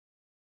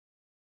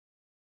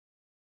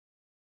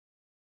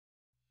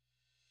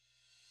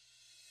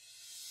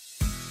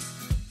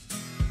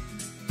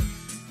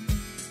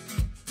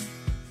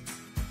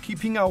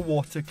Keeping our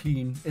water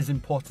clean is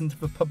important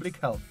for public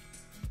health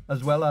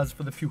as well as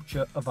for the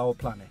future of our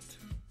planet.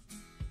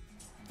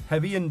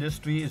 Heavy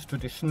industry is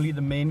traditionally the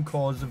main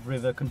cause of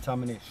river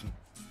contamination.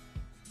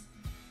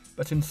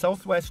 But in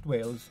southwest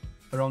Wales,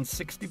 around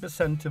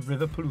 60% of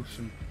river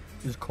pollution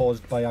is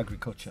caused by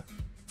agriculture.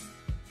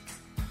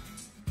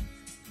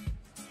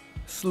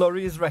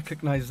 Slurry is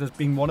recognised as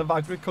being one of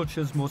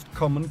agriculture's most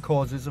common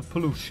causes of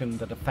pollution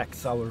that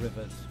affects our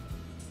rivers.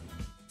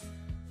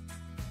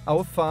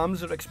 Our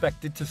farms are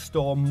expected to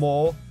store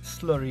more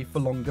slurry for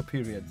longer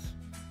periods.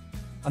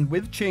 And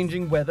with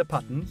changing weather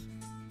patterns,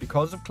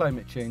 because of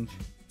climate change,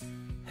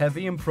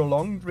 heavy and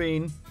prolonged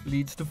rain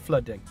leads to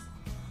flooding.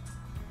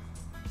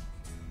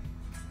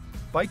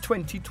 By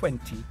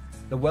 2020,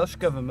 the Welsh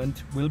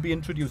Government will be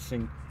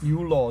introducing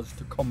new laws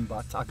to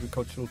combat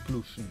agricultural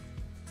pollution.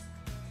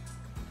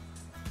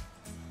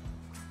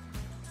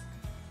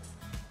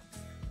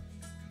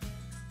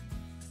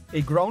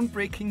 A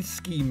groundbreaking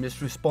scheme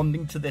is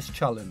responding to this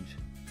challenge.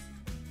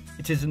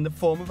 It is in the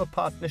form of a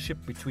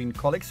partnership between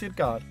Coleg Sir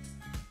Gâr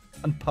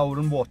and Power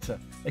and Water,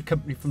 a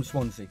company from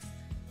Swansea.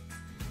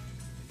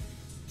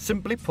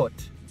 Simply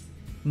put,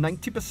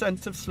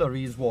 90% of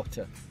slurry is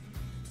water,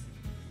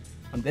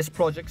 and this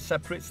project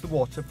separates the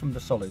water from the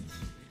solids.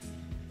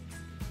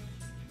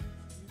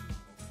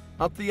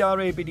 At the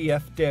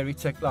RABDF Dairy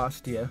Tech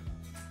last year,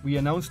 we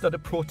announced that a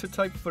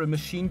prototype for a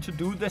machine to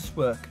do this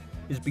work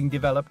is being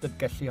developed at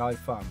Gelli Aur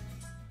Farm.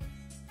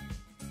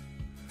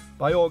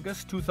 By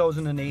August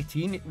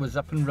 2018, it was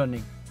up and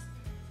running,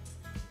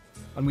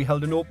 and we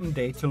held an open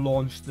day to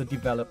launch the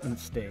development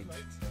stage.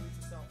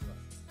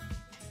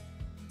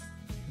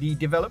 The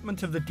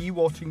development of the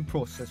dewatering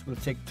process will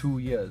take 2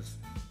 years.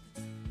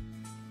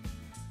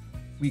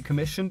 We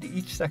commissioned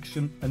each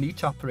section and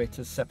each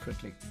apparatus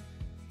separately.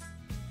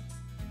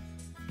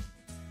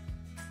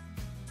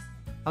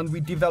 And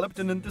we developed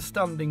an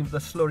understanding of the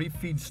slurry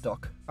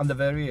feedstock and the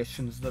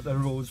variations that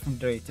arose from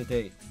day to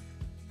day.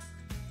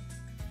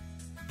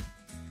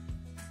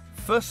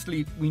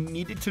 Firstly, we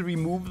needed to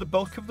remove the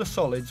bulk of the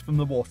solids from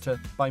the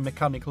water by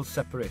mechanical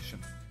separation,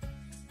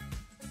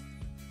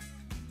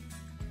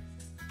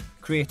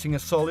 creating a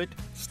solid,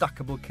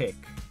 stackable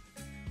cake.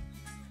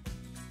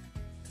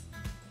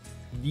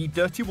 The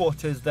dirty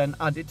water is then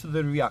added to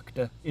the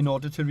reactor in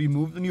order to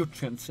remove the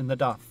nutrients in the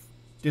DAF,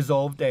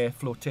 dissolved air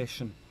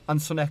flotation, and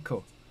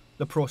Soneco,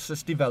 the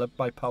process developed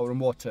by Power and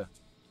Water.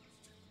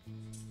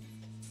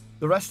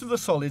 The rest of the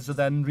solids are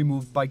then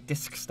removed by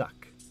disc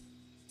stack.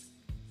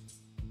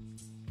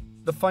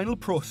 The final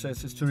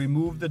process is to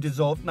remove the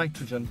dissolved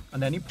nitrogen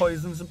and any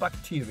poisons and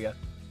bacteria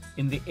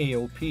in the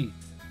AOP,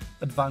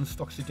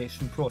 Advanced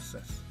Oxidation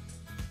Process.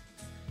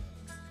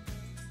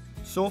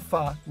 So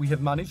far, we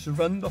have managed to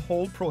run the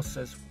whole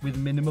process with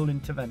minimal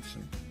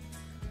intervention.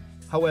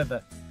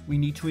 However, we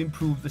need to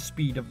improve the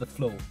speed of the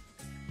flow.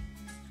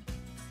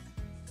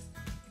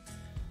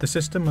 The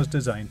system was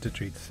designed to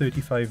treat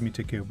 35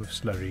 metre cube of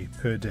slurry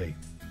per day,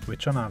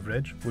 which on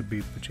average would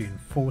be between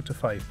 4 to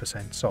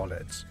 5%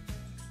 solids.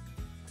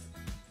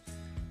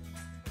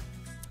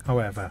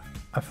 However,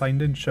 our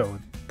findings showed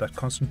that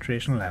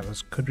concentration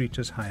levels could reach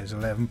as high as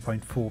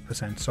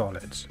 11.4%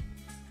 solids.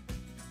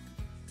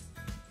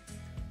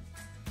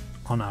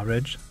 On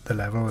average, the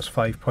level was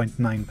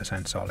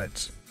 5.9%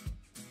 solids.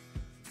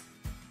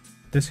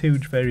 This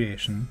huge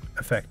variation,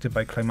 affected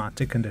by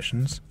climatic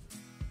conditions,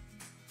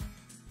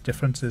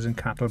 differences in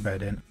cattle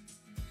bedding,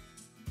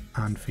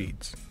 and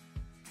feeds.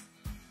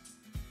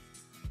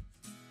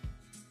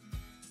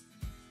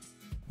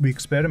 We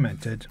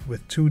experimented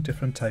with 2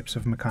 different types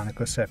of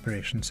mechanical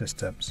separation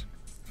systems.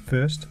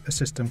 First, a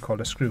system called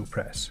a screw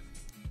press.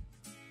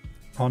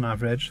 On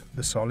average,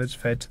 the solids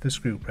fed to the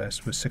screw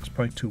press was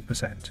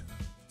 6.2%,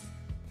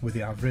 with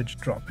the average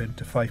dropping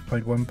to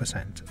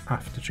 5.1%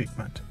 after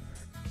treatment.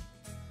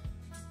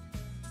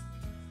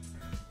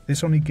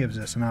 This only gives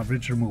us an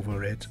average removal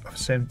rate of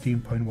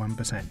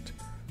 17.1%,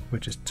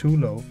 which is too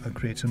low and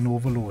creates an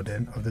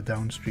overloading of the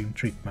downstream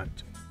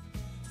treatment.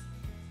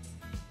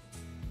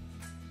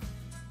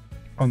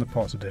 On the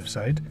positive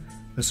side,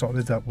 the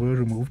solids that were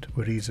removed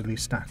were easily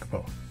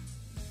stackable.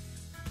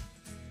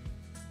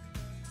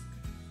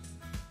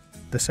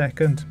 The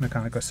second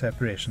mechanical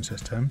separation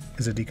system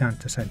is a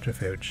decanter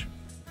centrifuge.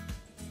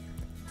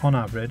 On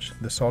average,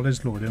 the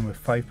solids loading were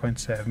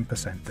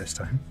 5.7% this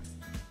time,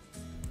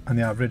 and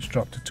the average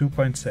dropped to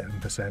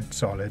 2.7%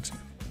 solids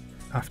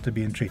after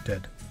being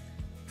treated.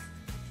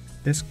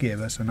 This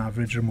gave us an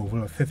average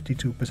removal of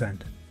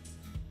 52%,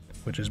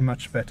 which is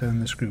much better than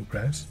the screw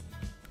press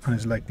and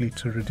is likely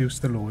to reduce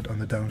the load on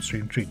the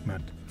downstream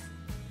treatment.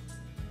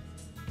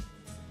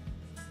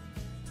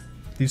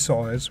 These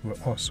solids were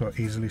also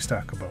easily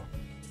stackable.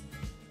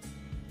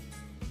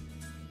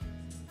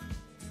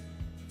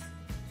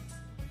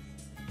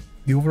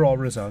 The overall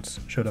results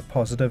showed a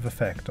positive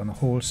effect on the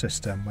whole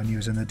system when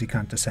using the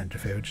decanter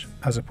centrifuge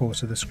as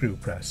opposed to the screw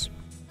press.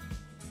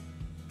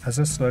 As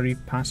the slurry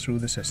passed through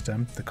the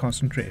system, the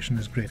concentration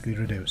is greatly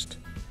reduced.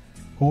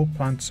 Whole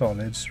plant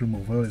solids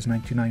removal is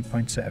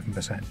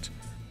 99.7%,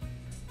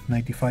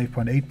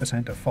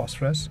 95.8% of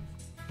phosphorus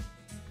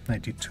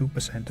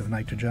 92% of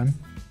nitrogen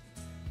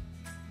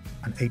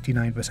and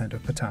 89%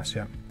 of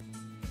potassium.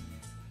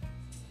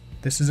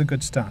 This is a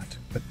good start,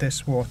 but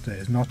this water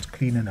is not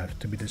clean enough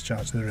to be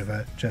discharged to the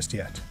river just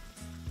yet.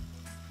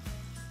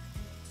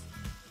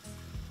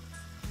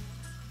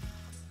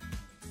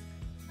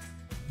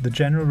 The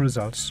general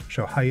results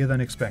show higher than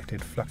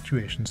expected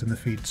fluctuations in the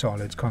feed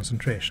solids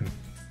concentration.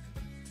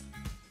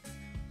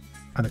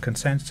 And the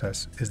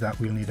consensus is that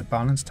we'll need a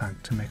balanced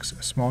tank to mix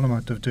a small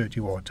amount of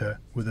dirty water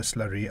with the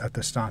slurry at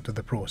the start of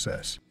the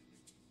process.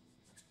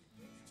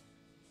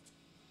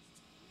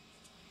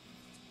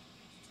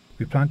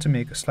 We plan to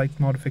make a slight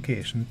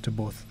modification to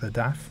both the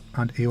DAF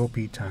and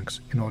AOP tanks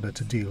in order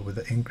to deal with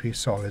the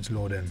increased solids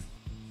load-in.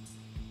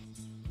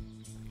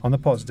 On the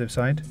positive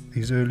side,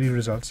 these early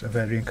results are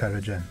very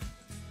encouraging,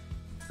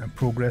 and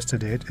progress to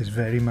date is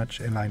very much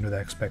in line with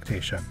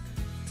expectation.